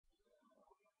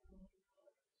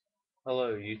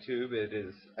Hello YouTube, it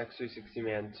is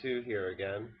X360Man2 here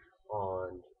again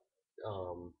on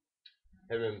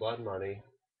Hitman Blood Money.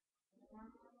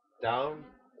 Down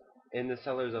in the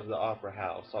cellars of the Opera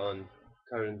House on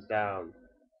Curtains Down,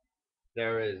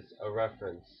 there is a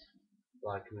reference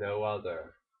like no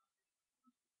other.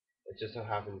 It just so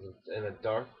happens it's in a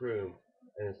dark room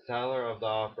in the cellar of the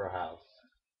Opera House.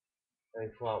 Let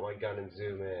me pull out my gun and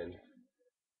zoom in.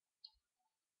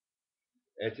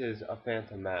 It is a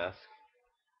phantom mask.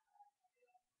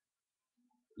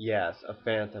 Yes, a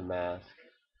phantom mask.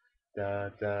 Da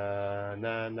da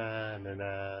na na na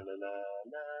na na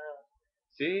na.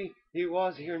 See? He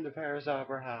was here in the Paris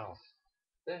Opera House.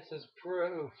 This is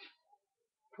proof.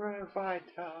 Proof, I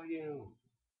tell you.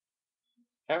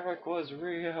 Eric was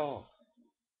real.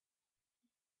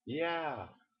 Yeah.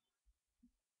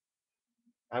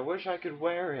 I wish I could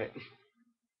wear it.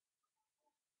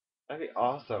 That'd be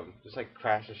awesome. Just like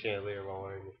crash a chandelier while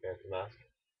wearing the phantom mask.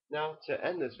 Now, to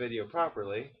end this video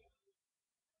properly.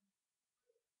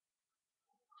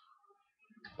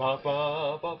 Ba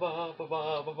ba ba ba ba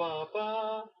ba ba ba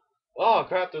ba. Oh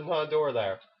crap, there's not a door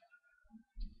there.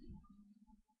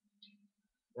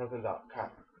 Nothing's up.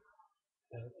 Crap.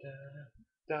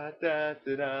 Da da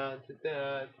da da da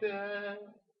da da.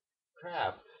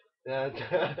 Crap. Da,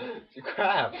 da,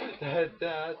 crap. Da,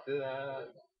 da, da.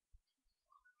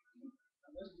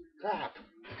 Crap.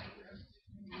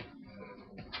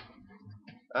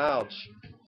 Ouch.